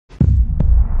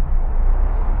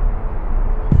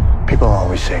People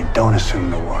always say, don't assume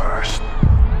the worst.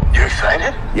 You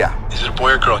excited? Yeah. Is it a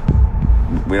boy or girl?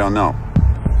 We don't know.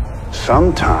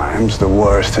 Sometimes the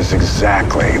worst is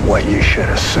exactly what you should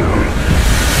assume.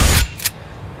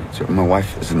 So my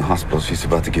wife is in the hospital. She's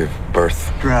about to give birth.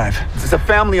 Drive. This is a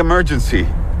family emergency.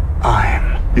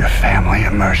 I'm your family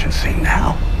emergency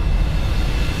now.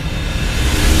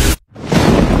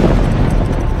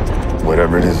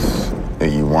 Whatever it is that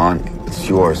you want, it's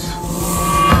yours.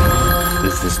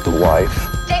 Is this the wife?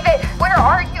 David, where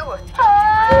are you?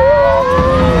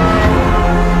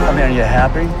 I mean, are you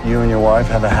happy? You and your wife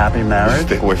have a happy marriage?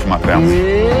 Stay away from my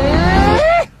family.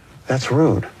 That's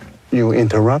rude. You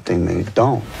interrupting me.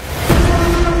 Don't.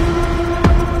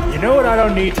 You know what I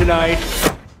don't need tonight?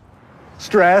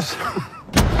 Stress.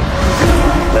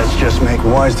 Let's just make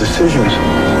wise decisions.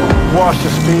 Watch the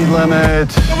speed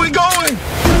limit. Where are we going?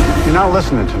 You're not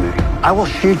listening to me. I will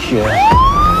shoot you.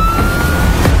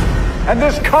 And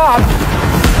this cop...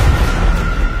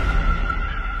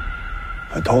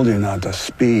 I told you not to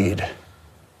speed.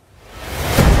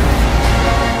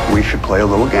 We should play a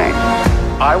little game.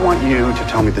 I want you to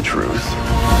tell me the truth.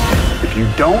 If you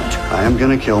don't, I am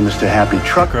gonna kill Mr. Happy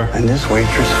Trucker and this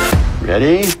waitress.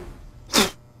 Ready?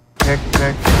 Tick,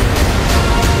 tick.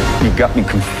 You got me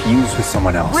confused with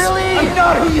someone else. Really? I'm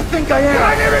not who you think I am.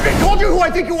 I never even told you who I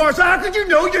think you are, so how could you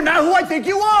know you're not who I think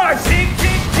you are? Tick,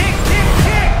 tick, tick, tick,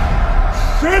 tick!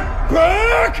 Sit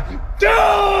back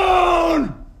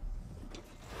down!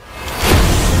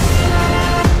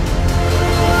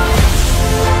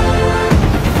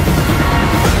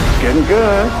 Getting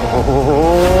good.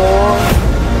 Oh.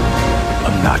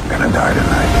 I'm not gonna die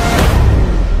tonight.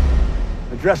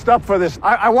 I dressed up for this.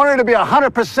 I wanted to be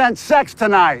 100% sex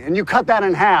tonight, and you cut that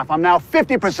in half. I'm now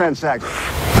 50% sex.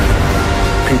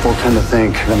 People tend to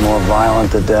think the more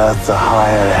violent the death, the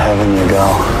higher to heaven you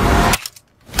go.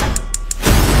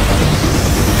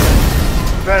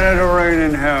 Better to rain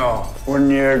in hell,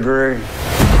 wouldn't you agree?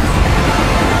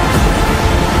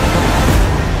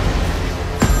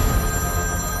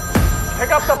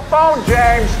 Pick up the phone,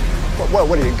 James.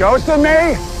 What are you, ghosting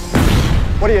me?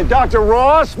 What are you, Dr.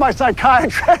 Ross, my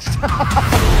psychiatrist?